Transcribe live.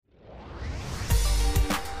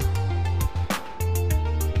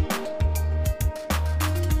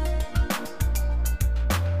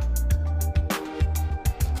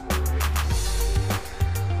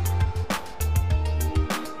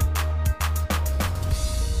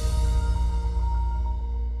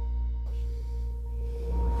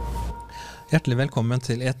Hjertelig velkommen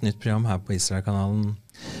til et nytt program her på Israelkanalen.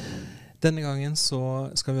 Denne gangen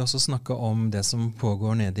så skal vi også snakke om det som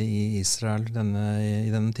pågår nede i Israel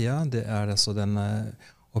i denne tida. Det altså denne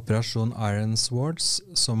operasjon Iron Swords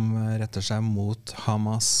som retter seg mot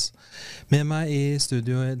Hamas. Med meg i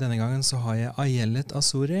studio denne gangen så har jeg Ayelet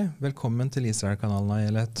Azoury. Velkommen til Israelkanalen,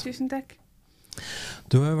 Ayelet. Tusen takk.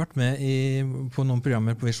 Du har jo vært med på noen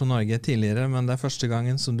programmer på Visjon Norge tidligere, men det første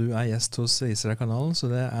gangen som du gjest hos Israelkanalen, så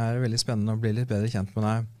det veldig spennende å bli litt bedre kjent med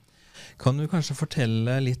deg. Kan du kanskje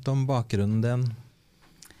fortelle litt om bakgrunnen din?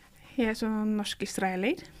 Jeg sånn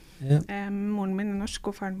norsk-israeler. Ja. Moren min norsk,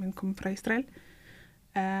 og faren min kommer fra Israel.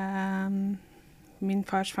 Min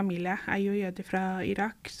fars familie jo jøder fra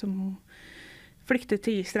Irak, som flyktet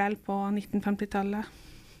til Israel på 1950-tallet,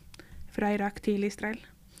 fra Irak til Israel.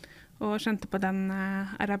 Og skjønte på den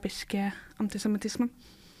arabiske antisemitismen.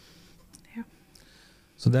 Ja.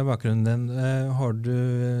 Så det bakgrunnen din. Har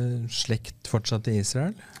du slekt fortsatt i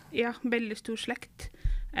Israel? Ja, veldig stor slekt.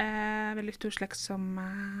 Veldig stor slekt som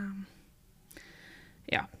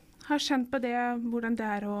har kjent på det, hvordan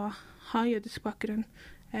det å ha jødisk bakgrunn.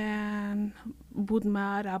 Bodd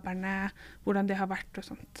med araberne, hvordan det har vært og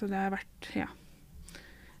sånt. Så det har vært,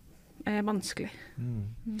 vanskelig.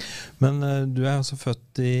 Men du også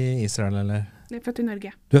født i Israel, eller? Jeg født i Norge.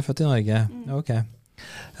 Du født i Norge? Ok.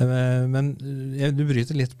 Men du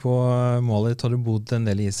bryter litt på målet ditt. Har du bodd en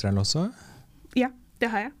del i Israel også? Ja, det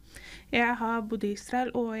har jeg. Jeg har bodd i Israel,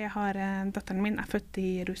 og datteren min født i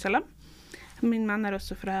Jerusalem. Min mann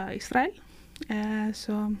også fra Israel.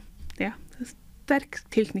 Så ja, sterk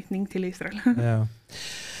tilknytning til Israel. Ja.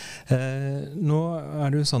 Nå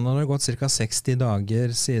det jo sånn at det har gått ca. 60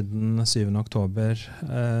 dager siden 7. oktober.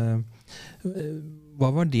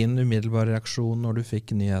 Hva var din umiddelbare reaksjon når du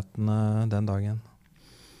fikk nyhetene den dagen?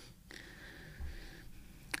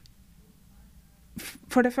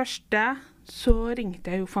 For det første så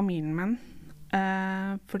ringte jeg jo familien min,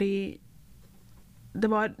 fordi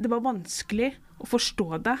det var vanskelig å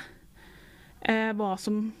forstå det, hva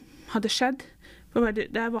som hadde skjedd. For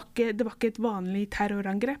det var ikke et vanlig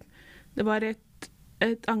terrorangrep. Det var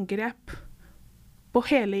et angrep på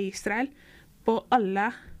hele Israel, på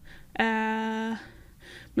alle.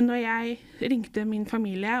 Men når jeg ringte min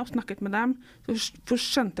familie og snakket med dem, så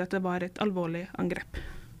skjønte jeg at det var et alvorlig angrep.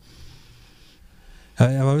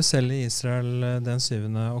 Ja, jeg var jo selv i Israel den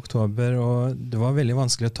 7. oktober, og det var veldig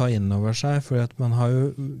vanskelig å ta inn over seg, for at man har jo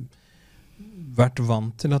vært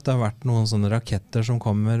vant til at det har vært noen sånne raketter som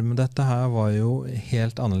kommer, men dette her var jo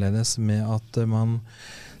helt annerledes med at man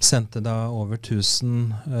sendte da over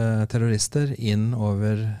 1000 terrorister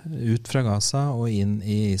ut fra Gaza og inn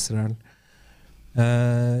i Israel.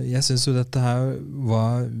 Jeg synes jo dette her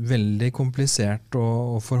var veldig komplisert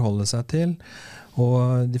å forholde seg til,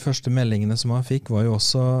 og de første meldingene som man fikk var jo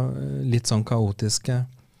også litt sånn kaotiske.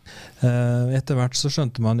 Etter hvert så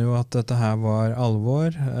skjønte man jo at dette her var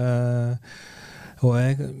alvor, og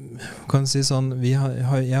jeg kan si sånn, jeg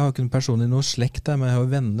har ikke personlig noe slekt der, men jeg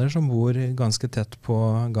har venner som bor ganske tett på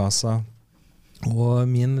Gaza. Og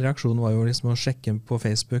min reaksjon var jo liksom å sjekke på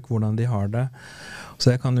Facebook hvordan de har det.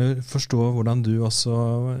 Så jeg kan jo forstå hvordan du også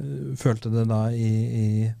følte det da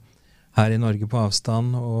her i Norge på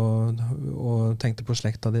avstand, og tenkte på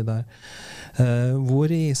slekta di der. Hvor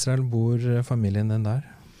i Israel bor familien din der?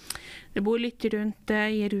 Det bor litt rundt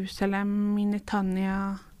Jerusalem, i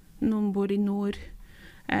Netanya. Noen bor i nord,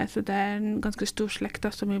 så det en ganske stor slekt,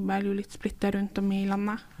 så vi ble jo litt splittet rundt om i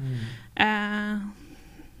landet.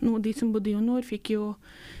 De som bodde i nord fikk jo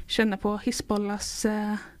kjenne på Hizbollahs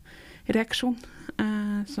reaksjon,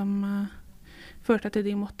 som førte til at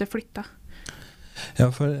de måtte flytte.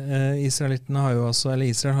 Ja, for Israel har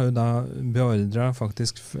jo da beordret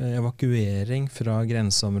faktisk evakuering fra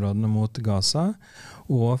grenseområdene mot Gaza,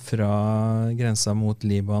 og fra grensa mot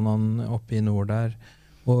Libanon oppe i nord der.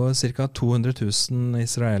 Og ca. 200 000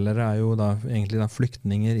 israelere jo da egentlig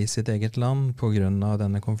flyktninger i sitt eget land på grunn av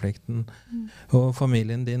denne konflikten. Og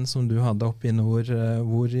familien din som du hadde oppe i nord,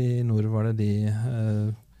 hvor i nord var det de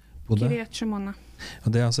bodde? Kiryat-Shimona.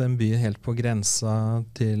 Og det altså en by helt på grensa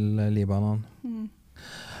til Libanon.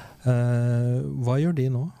 Hva gjør de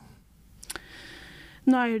nå?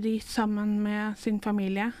 Nå jo de sammen med sin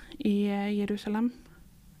familie i Jerusalem.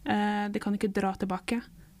 De kan ikke dra tilbake.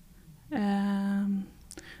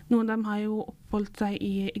 Noen av dem har jo oppholdt seg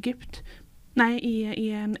i Egypt, i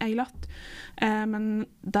Eilat, men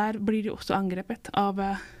der blir de også angrepet av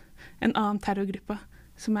en annen terrorgruppe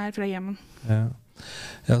som fra Jemen.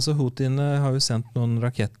 Ja, så Houthiene har jo sendt noen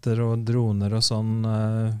raketter og droner og sånn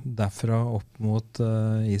derfra opp mot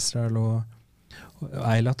Israel, og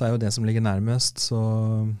Eilat jo det som ligger nærmest, så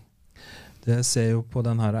Det ser jo på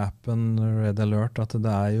den her appen Red Alert at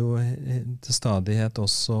det jo til stadighet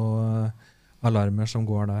også alarmer som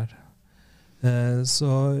går der. Så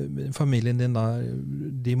familien din da,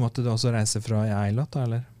 de måtte da også reise fra Ayelet,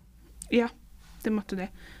 eller? Ja, det måtte de.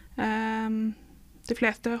 De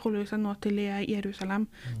fleste holder seg nå til i Jerusalem,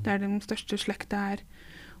 der den største slekta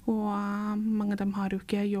og mange av dem har jo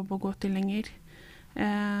ikke jobb å gå til lenger.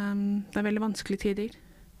 Det veldig vanskelige tider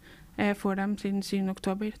for dem siden 7.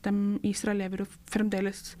 oktober. Israel lever jo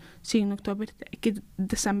fremdeles 7. oktober, det ikke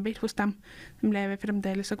desember hos dem. De lever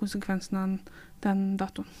fremdeles av konsekvensen av den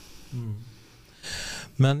datoen.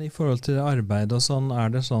 Men i forhold til arbeid og sånn,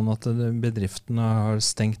 det sånn at bedriftene har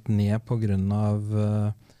stengt ned på grunn av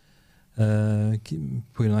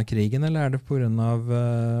krigen, eller det på grunn av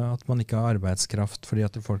at man ikke har arbeidskraft fordi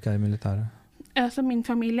at folk i militæret? Altså min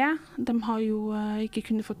familie, de har jo ikke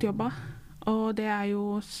kunnet fått jobba, og det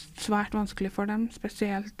jo svært vanskelig for dem,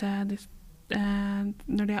 spesielt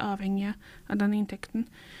når de avhengige av den inntekten.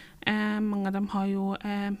 Mange av dem har jo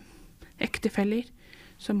ektefeller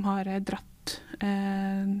som har dratt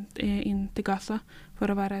inn til Gaza for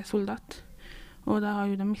å være soldat, og da har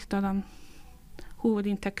jo de mistet den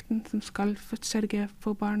hovedinntekten som skal sørge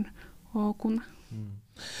for barn og kone.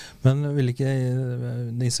 Men vil ikke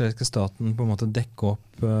den israelske staten på en måte dekke opp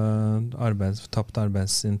tapt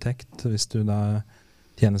arbeidsinntekt hvis du da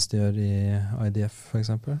tjenestegjør i IDF for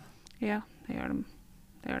eksempel? Ja, det gjør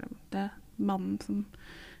de. Det mannen som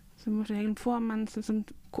må regelen få, men som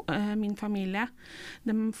min familie,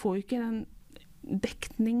 de får jo ikke den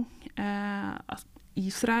dekning av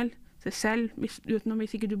Israel seg selv, utenom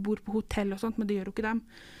hvis ikke du bor på hotell og sånt, men det gjør jo ikke dem.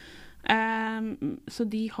 Så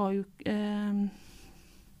de har jo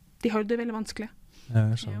det veldig vanskelig. Ja,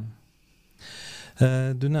 jeg skjønner.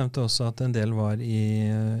 Ja. Du nevnte også at en del var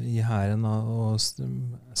i hæren og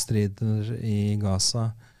strider i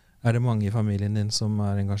Gaza. Det mange i familien din som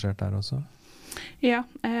engasjert der også? Ja,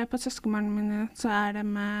 på søskenbarna mine så de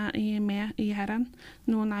med i hæren.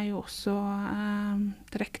 Noen jo også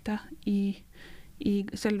direkte i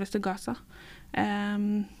selveste Gaza.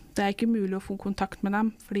 Det ikke mulig å få kontakt med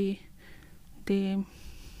dem, fordi de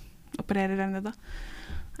opererer der nede.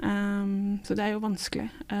 Så det jo vanskelig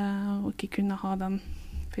å ikke kunne ha den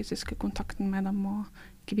fysiske kontakten med dem og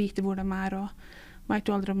ikke vite hvor de og vet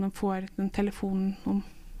jo aldri om de får den telefonen om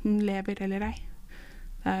de lever eller ei.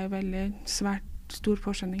 Det jo veldig svært stor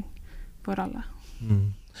forskjellning for alle.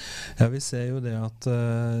 Ja, vi ser jo det at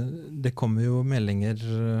det kommer jo meldinger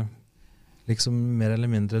liksom mer eller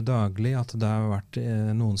mindre daglig at det har vært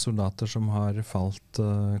noen soldater som har falt,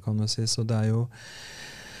 kan du si. Så det jo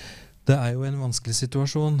en vanskelig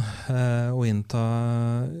situasjon å innta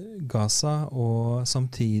Gaza og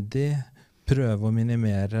samtidig prøve å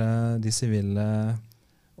minimere de sivile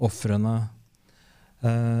offrene.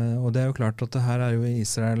 Og det jo klart at det her jo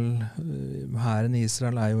Israel, hæren i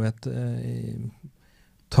Israel jo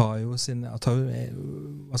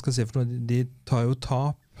de tar jo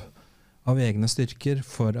tap av egne styrker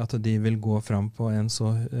for at de vil gå fram på en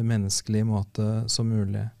så menneskelig måte som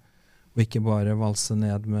mulig. Og ikke bare valse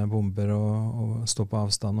ned med bomber og stå på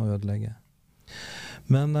avstand og ødelegge.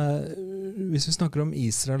 Men hvis vi snakker om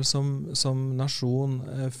Israel som nasjon,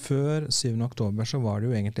 før 7. oktober så var det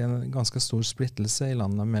jo egentlig en ganske stor splittelse i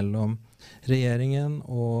landet mellom regjeringen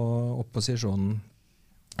og opposisjonen.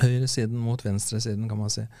 Høyresiden mot venstresiden, kan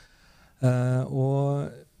man si.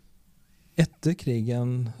 Og etter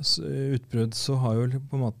krigens utbrudd så har jo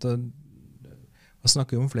på en måte man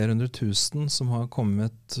snakker jo om flere 100 000 som har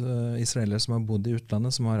kommet, israelere som har bodd i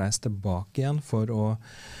utlandet, som har reist tilbake igjen for å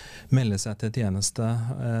melde seg til tjeneste.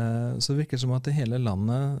 Så det virker som at hele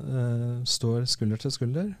landet står skulder til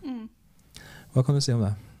skulder. Hva kan du si om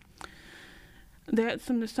det? Det,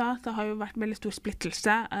 som du sa, det har jo vært veldig stor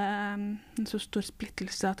splittelse. En så stor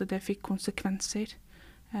splittelse at det fikk konsekvenser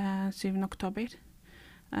 7. oktober.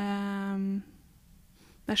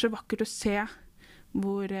 Det så vakkert å se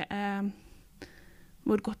hvor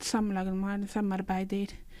godt sammenlaget de samarbeider,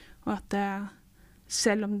 og at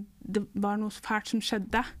selv om det var noe fælt som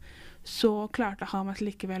skjedde, så klarte Hamas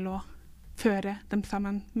likevel å føre dem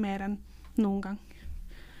sammen mer enn noen gang.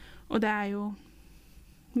 Og det jo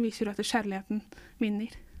viser at kjærligheten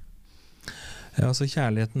vinner. Ja, altså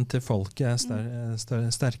kjærligheten til folket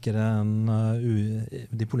sterkere enn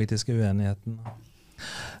de politiske uenighetene.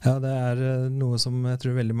 Ja, det noe som jeg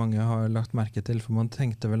tror veldig mange har lagt merke til, for man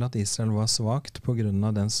tenkte vel at Israel var svagt på grunn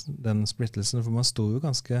av den splittelsen, for man stod jo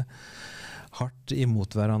ganske hardt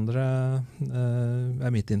imot hverandre,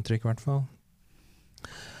 mitt inntrykk i hvert fall.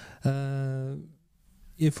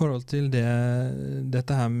 I forhold til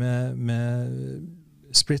dette her med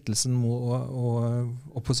splittelsen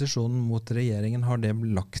og opposisjonen mot regjeringen, har det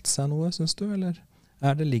lagt seg noe, synes du, eller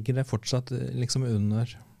ligger det fortsatt liksom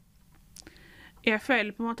under? Jeg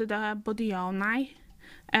føler på en måte det både ja og nei.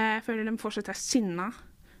 Jeg føler de fortsatt sinna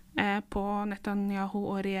på Netanyahu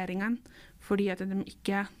og regjeringen, fordi at de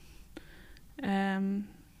ikke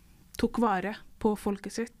tok vare på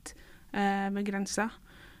folket sitt ved grensa.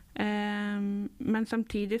 Men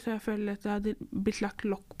samtidig så jeg føler at det hadde blitt lagt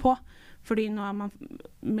lokk på, fordi nå man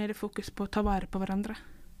mer fokus på å ta vare på hverandre.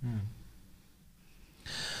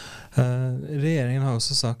 Regjeringen har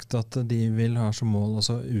også sagt at de vil ha som mål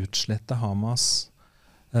å utslette Hamas.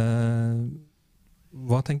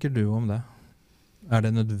 Hva tenker du om det?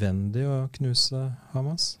 Det nødvendig å knuse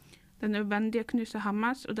Hamas? Det nødvendig å knuse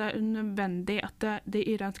Hamas, og det nødvendig at det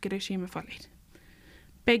iranske regimet faller.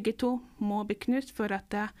 Begge to må bli knust for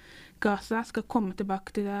at Gaza skal komme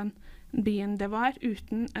tilbake til den byen det var,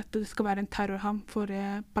 uten at det skal være en terrorhavn for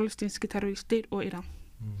palestinske terrorister og Iran.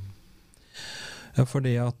 Ja,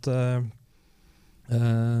 fordi at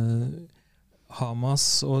Hamas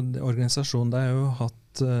og organisasjonen, det har jo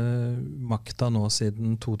hatt makta nå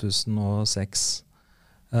siden 2006.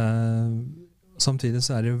 Samtidig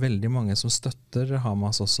så det jo veldig mange som støtter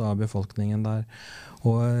Hamas også av befolkningen der.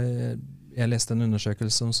 Og jeg leste en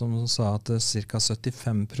undersøkelse som sa at ca.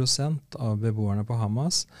 75% av beboerne på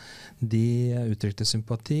Hamas, de uttrykte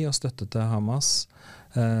sympati og støtte til Hamas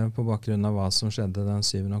på bakgrunn av hva som skjedde den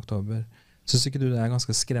 7. oktober. Synes ikke du det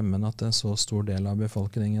ganske skremmende at en så stor del av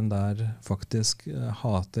befolkningen der faktisk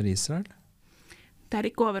hater Israel? Det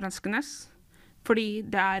ikke overraskende, fordi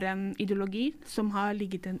det en ideologi som har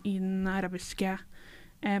ligget i den arabiske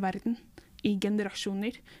verden i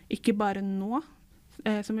generasjoner, ikke bare nå,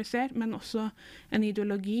 som vi ser, men også en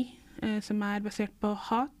ideologi som basert på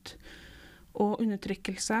hat og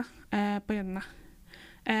undertrykkelse på jødene.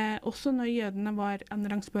 Også når jødene var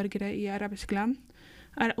annenrangsborgere i arabiske land,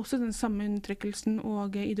 det også den samme undertrykkelsen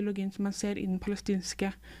og ideologien som man ser i den palestinske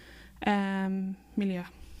miljøet.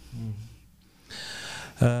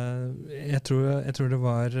 Jeg tror det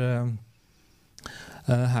var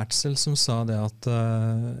Herzl som sa det at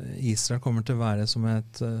Israel kommer til å være som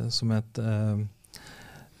et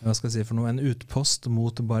hva skal jeg si for noe, en utpost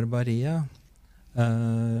mot barbariet.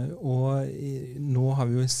 Og nå har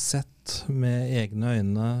vi jo sett med egne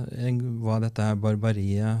øyne hva dette her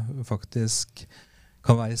barbariet faktisk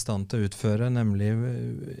kan være i stand til å utføre, nemlig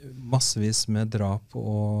massevis med drap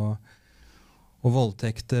og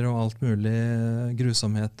voldtekter og alt mulig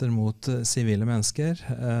grusomheter mot sivile mennesker.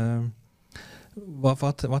 Hva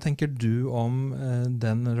tenker du om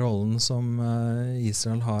den rollen som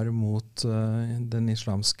Israel har mot den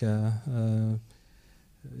islamske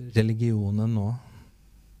religionen nå?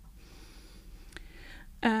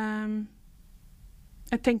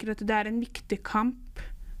 Jeg tenker at det en viktig kamp,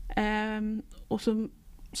 også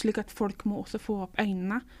slik at folk må også få opp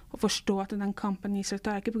øynene og forstå at den kampen Israel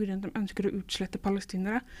tar ikke på grunn av at de ønsker å utslette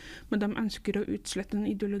palestinere, men de ønsker å utslette den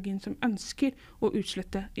ideologien som ønsker å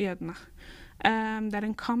utslette jødene. Det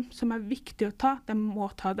en kamp som viktig å ta. De må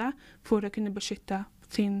ta det for å kunne beskytte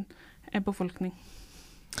sin befolkning.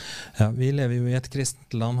 Ja, vi lever jo i et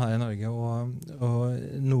kristent land her i Norge, og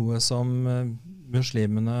noe som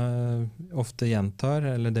muslimene ofte gjentar,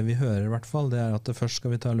 eller det vi hører i hvert fall, det at først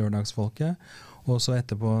skal vi ta lørdagsfolket, og så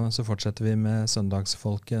etterpå så fortsetter vi med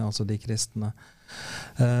søndagsfolket, altså de kristne.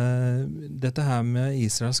 Dette her med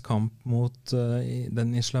Israels kamp mot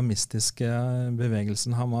den islamistiske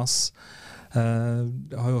bevegelsen Hamas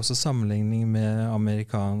har jo også sammenligning med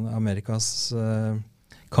Amerikas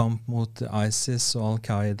kamp mot ISIS og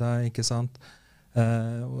Al-Qaida, ikke sant?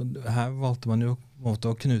 Og her valgte man jo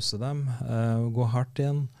å knuse dem, gå hardt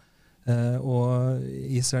inn. Og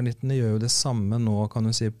israelittene gjør jo det samme nå, kan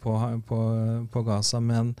du si, på Gaza,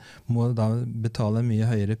 men må da betale en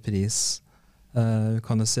mye høyere pris,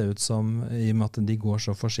 kan det se ut som, i og med at de går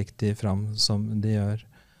så forsiktig fram som de gjør.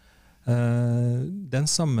 Den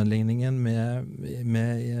sammenligningen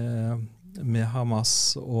med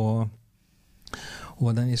Hamas og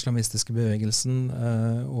den islamistiske bevegelsen,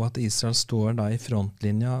 og at Israel står da i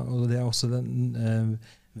frontlinja, og det også den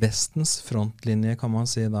Vestens frontlinje, kan man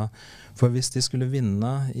si da. For hvis de skulle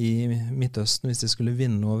vinne i Midtøsten, hvis de skulle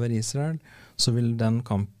vinne over Israel, så vil den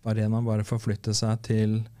kamparenaen bare forflytte seg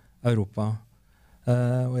til Europa.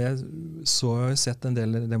 Og jeg har sett en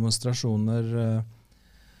del demonstrasjoner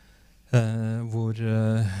hvor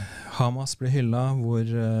Hamas blir hyllet, hvor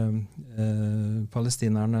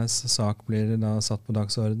palestinernes sak blir da satt på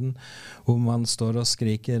dagsorden, hvor man står og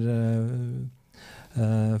skriker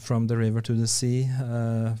 «From the river to the sea,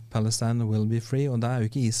 Palestine will be free», og da jo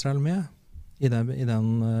ikke Israel med i den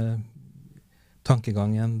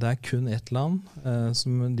tankegangen. Det kun ett land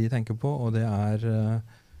som de tenker på, og det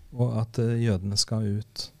og at jødene skal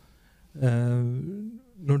ut.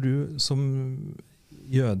 Når du som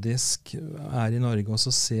jødisk i Norge og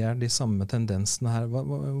så ser de samme tendensene her,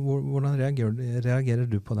 hvordan reagerer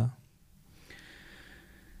du på det?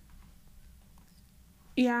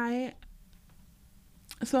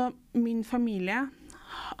 Min familie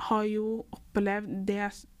har jo opplevd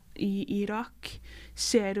det i Irak,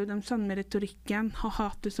 ser jo den samme retorikken, har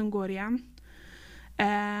hatet som går igjen,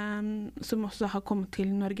 som også har kommet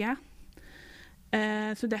til Norge.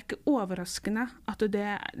 Så det ikke overraskende at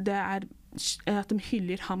at de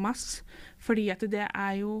hyller Hamas, fordi at det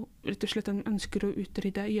jo rett og slett de ønsker å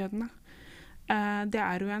utrydde jødene. Det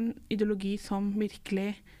jo en ideologi som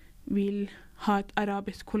virkelig vil ha et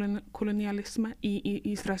arabisk kolonialisme i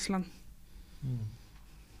Israels land.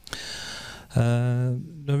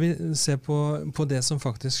 Når vi ser på det som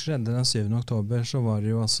faktisk skjedde den 7. oktober, så var det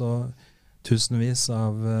jo altså tusenvis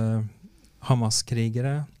av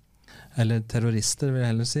Hamas-krigere, eller terrorister vil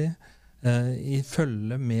jeg heller si, i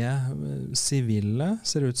følge med sivile,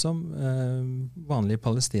 ser det ut som, vanlige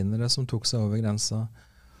palestinere som tok seg over grensa.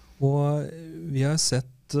 Og vi har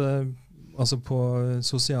sett, altså på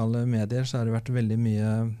sosiale medier så har det vært veldig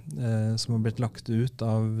mye som har blitt lagt ut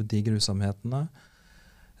av de grusomhetene.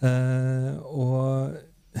 Og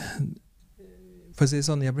for å si det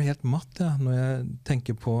sånn, jeg ble helt matt når jeg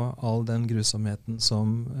tenker på all den grusomheten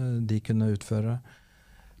som de kunne utføre.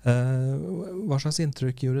 Hva slags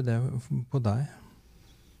inntrykk gjorde det på deg?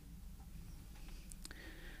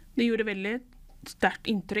 Det gjorde veldig sterkt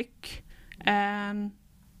inntrykk.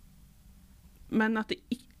 Men at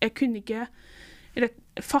jeg kunne ikke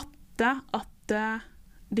fatte at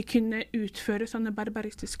de kunne utføre sånne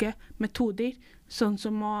barbaristiske metoder, sånn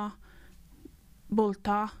som å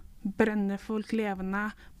voldta, brenne folk levende,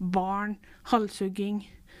 barn, halshugging.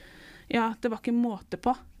 Ja, det var ikke måte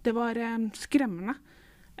på. Det var skremmende.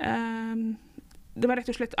 Det var rett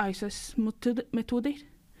og slett ISIS-metoder.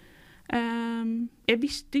 Jeg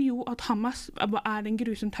visste jo at Hamas en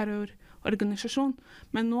grusom terrororganisasjon,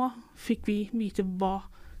 men nå fikk vi vite hva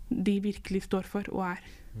de virkelig står for og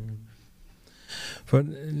For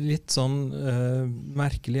litt sånn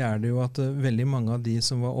merkelig det jo at veldig mange av de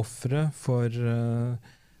som var ofre for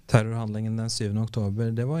terrorhandlingen den 7.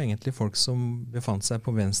 oktober, det var egentlig folk som befant seg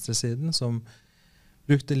på venstresiden, som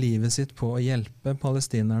brukte livet sitt på å hjelpe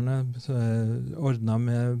palestinerne, ordnet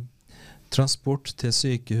med transport til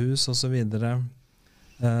sykehus og så videre.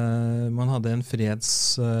 Man hadde en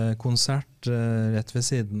fredskonsert rett ved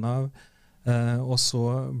siden av, og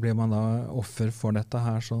så ble man da offer for dette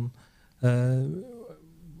her sånn.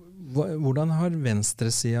 Hvordan har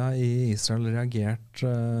venstresida i Israel reagert?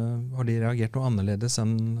 Har de reagert noe annerledes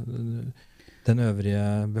enn den øvrige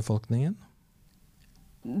befolkningen?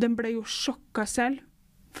 Den ble jo sjokka selv,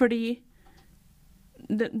 fordi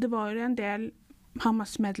det var jo en del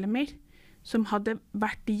Hamas-medlemmer som hadde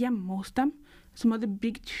vært hjemme hos dem, som hadde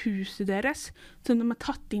bygd huset deres, som de hadde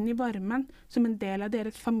tatt inn i varmen som en del av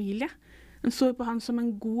deres familie. De så på han som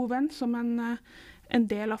en god venn, som en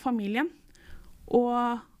del av familien.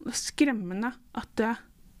 Og det skremmende at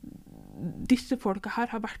disse folka her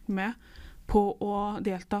har vært med på å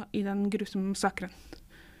delta i den grusomme massakren.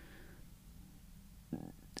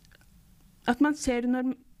 At man ser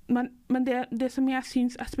men det som jeg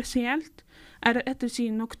synes spesielt, at etter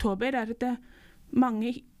 7. oktober at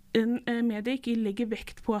mange medier ikke legger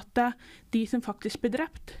vekt på at de som faktisk ble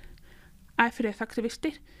drept,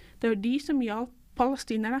 fredsaktivister. Det var de som hjalp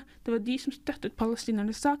palestinerne, det var de som støttet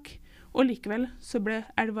palestinernes sak, og likevel så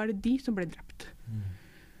var det de som ble drept.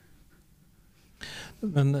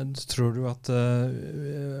 Men tror du at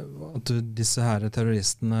disse her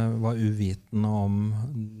terroristene var uvitende om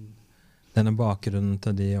denne bakgrunnen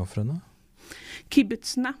til de offrene?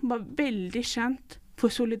 Kibbutzene var veldig kjent for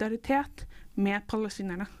solidaritet med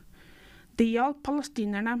palestinerne. Det hjalp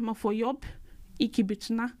palestinerne med å få jobb i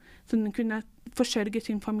kibbutzene, så de kunne forsørge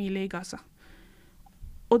sin familie i Gaza.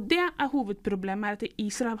 Og det hovedproblemet, at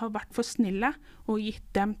Israel har vært for snille og gitt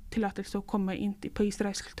dem tillatelse å komme inn på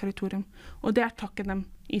israelsk territorium. Og det takker dem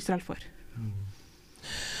Israel for.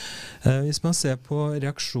 Hvis man ser på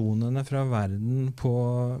reaksjonene fra verden på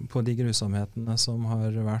de grusomhetene som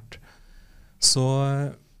har vært, så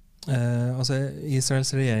altså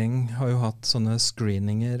Israels regjering har jo hatt sånne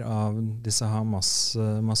screeninger av disse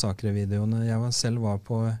Hamas-massakrevideoene. Jeg selv var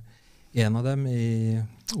på en av dem i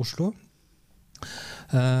Oslo.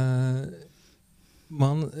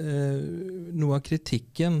 Noe av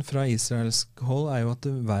kritikken fra israelsk hold jo at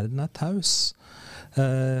verden taus.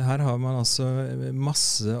 Her har man altså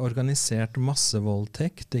organisert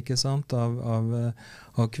massevoldtekt, ikke sant, av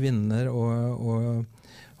kvinner og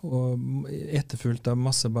etterfulgt av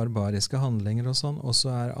masse barbariske handlinger og sånn, og så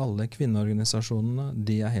alle kvinneorganisasjonene,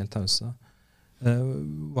 de helt tause.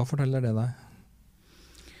 Hva forteller det deg?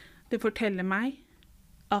 Det forteller meg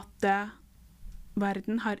at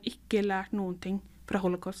verden har ikke lært noen ting fra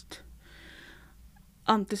holocaust.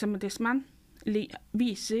 Antisemittismen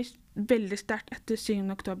viser veldig sterkt etter 7.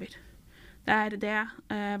 oktober. Det det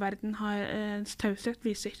verden har taushet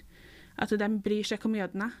viser. At de bryr seg om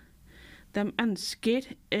jødene. De ønsker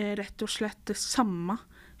rett og slett det samme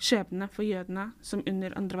skjebne for jødene som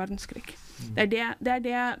under andre verdenskrig. Det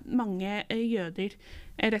det mange jøder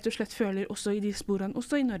rett og slett føler også i de sporene,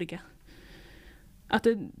 også i Norge. At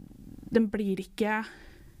de blir ikke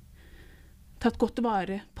tatt godt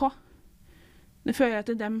vare på. De føler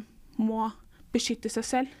at de må beskytte seg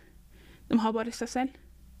selv. De har bare seg selv.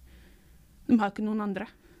 De har ikke noen andre.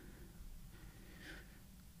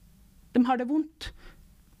 De har det vondt.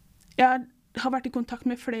 Jeg har vært i kontakt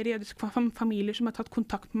med flere jødiske familier som har tatt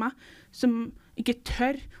kontakt med meg, som ikke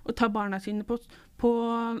tør å ta barna sine på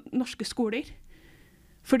norske skoler.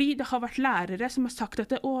 Fordi det har vært lærere som har sagt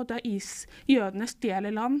at det jødene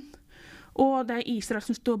stjeler land, og det Israel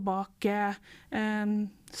som står bak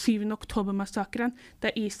 7. oktober-massakren,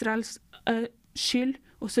 det Israels skyld,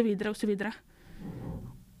 og så videre, og så videre.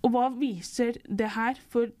 Og hva viser det her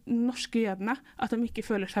for norske jødene? At de ikke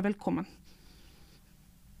føler seg velkommen.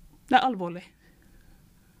 Det alvorlig.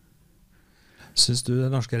 Synes du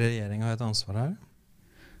den norske regjeringen har et ansvar her?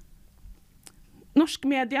 Norske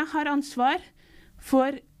medier har ansvar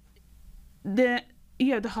for det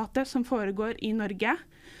jødehatet som foregår i Norge,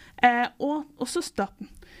 og også staten.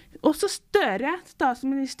 Også Støre,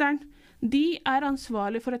 statsministeren, de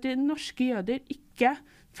ansvarlige for at de norske jøder ikke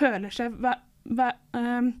føler seg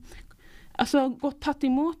godt tatt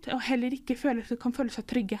imot, og heller ikke kan føle seg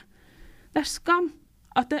trygge. Det skam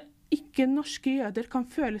at ikke norske jøder kan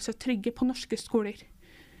føle seg trygge på norske skoler.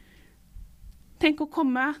 Tenk å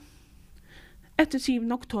komme etter 7.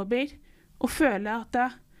 oktober og føle at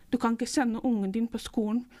du kan ikke sende ungen din på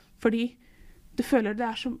skolen fordi du føler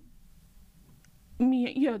det så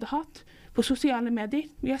mye jødehat på sosiale medier.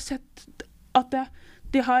 Vi har sett at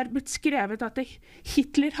det har blitt skrevet at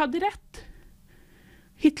Hitler hadde rett.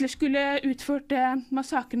 Hitler skulle utført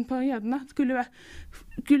massakren på jødene,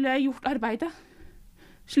 skulle gjort arbeidet.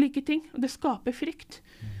 Slike ting, og det skaper frykt.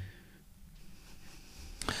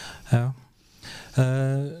 Ja.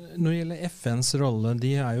 Når det gjelder FNs rolle,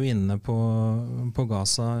 de jo inne på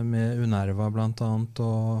Gaza med UNRWA blant annet,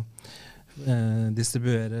 og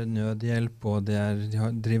distribuerer nødhjelp, og de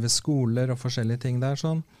driver skoler og forskjellige ting der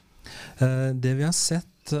sånn. Det vi har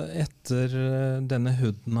sett etter denne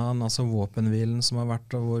hudnaen, altså våpenhvilen som har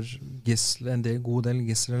vært, hvor god del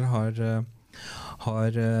gisler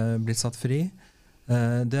har blitt satt fri,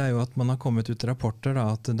 det jo at man har kommet ut rapporter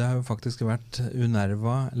at det har jo faktisk vært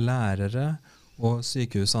UNRWA, lærere og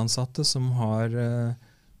sykehusansatte som har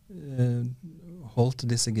holdt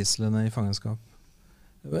disse gislene i fangenskap.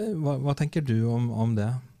 Hva tenker du om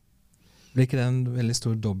det? Blir ikke det en veldig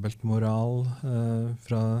stor dobbeltmoral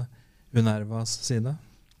fra UNRWAs side?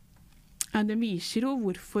 Ja, det viser jo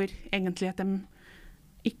hvorfor egentlig at de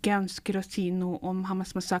ikke ønsker å si noe om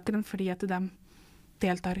Hamas-massakren, fordi at de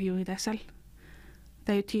deltar jo i det selv.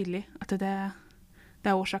 Det jo tydelig at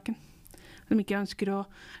det årsaken. De ikke ønsker å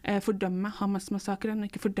fordømme Hamas-massakren,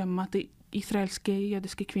 ikke fordømme at israelske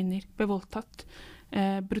jødiske kvinner ble voldtatt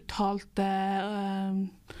med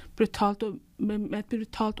et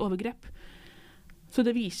brutalt overgrep. Så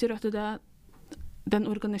det viser at den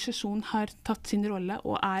organisasjonen har tatt sin rolle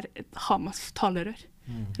og et Hamas-talerør,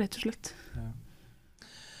 rett og slett. Ja.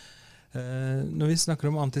 Når vi snakker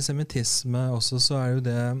om antisemittisme også, så jo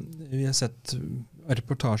det, vi har sett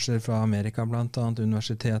reportasjer fra Amerika, blant annet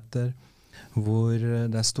universiteter, hvor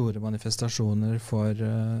det store manifestasjoner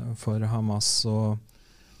for Hamas og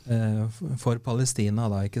for Palestina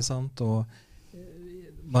da, ikke sant? Og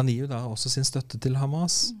man gir jo da også sin støtte til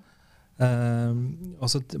Hamas.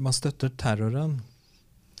 Altså, man støtter terroren.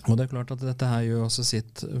 Og det klart at dette her gjør også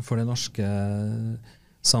sitt for det norske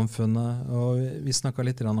samfunnet, og vi snakket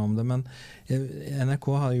litt om det, men NRK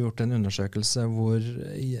har gjort en undersøkelse hvor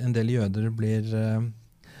en del jøder blir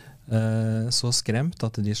så skremt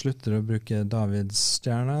at de slutter å bruke Davids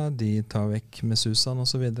stjerne, de tar vekk med Susan og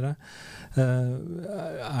så videre.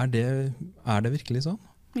 Det virkelig sånn?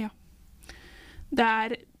 Ja.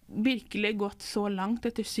 Det virkelig gått så langt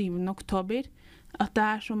etter 7. oktober at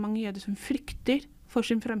det så mange jøder som frykter for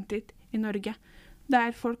sin fremtid i Norge. Det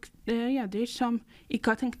folk, jøder som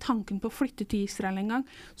ikke har tenkt tanken på å flytte til Israel engang,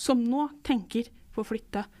 som nå tenker på å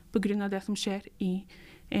flytte på grunn av det som skjer i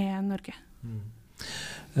Norge.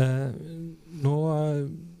 Nå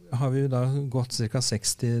har vi jo da gått ca.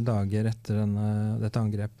 60 dager etter dette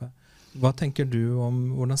angrepet. Hva tenker du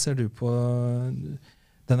om, hvordan ser du på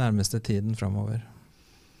den nærmeste tiden fremover?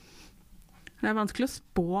 Det vanskelig å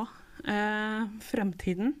spå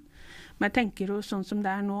fremtiden. Men jeg tenker jo sånn som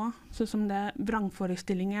det nå, sånn som det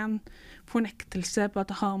vrangforestillingen, fornektelse på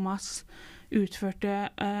at Hamas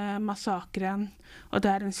utførte massakren, og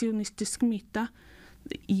det en sionistisk myte,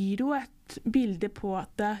 det gir jo et bilde på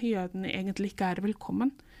at jødene egentlig ikke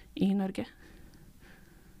velkommen i Norge.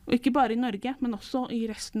 Og ikke bare i Norge, men også i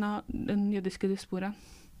resten av den jødiske diasporaen.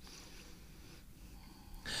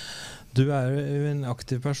 Du jo en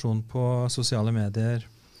aktiv person på sosiale medier,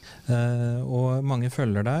 og mange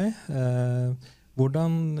følger deg.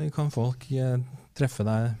 Hvordan kan folk treffe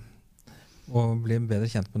deg og bli bedre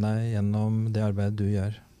kjent med deg gjennom det arbeidet du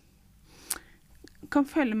gjør? Kan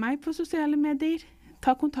følge meg på sosiale medier.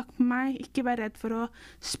 Ta kontakt med meg. Ikke vær redd for å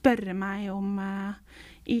spørre meg om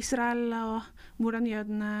Israel og hvordan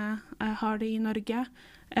jødene har det i Norge.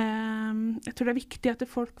 Jeg tror det viktig at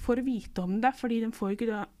folk får vite om det, fordi de får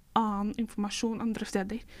ikke annen informasjon andre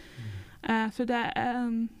steder.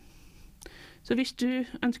 Så hvis du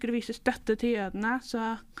ønsker å vise støtte til jødene,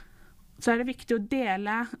 så det viktig å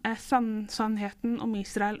dele sannheten om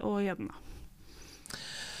Israel og jødene.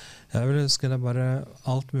 Jeg vil ønske deg bare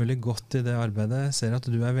alt mulig godt i det arbeidet. Jeg ser at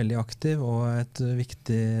du veldig aktiv og et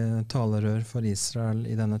viktig talerør for Israel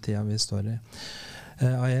i denne tida vi står i.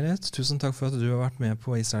 Ayelet, tusen takk for at du har vært med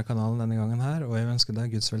på Israelkanalen denne gangen her, og jeg ønsker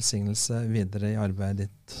deg Guds velsignelse videre i arbeidet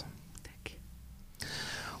ditt. Takk.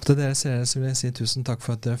 Og til dere seere så vil jeg si tusen takk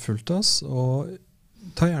for at dere har fulgt oss, og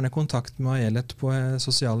ta gjerne kontakt med Ayelet på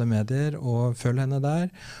sosiale medier, og følg henne der.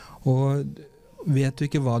 Og vet du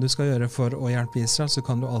ikke hva du skal gjøre for å hjelpe Israel, så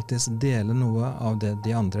kan du alltid dele noe av det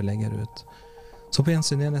de andre legger ut. Så på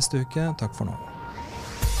gjensyn igjen neste uke. Takk for nå.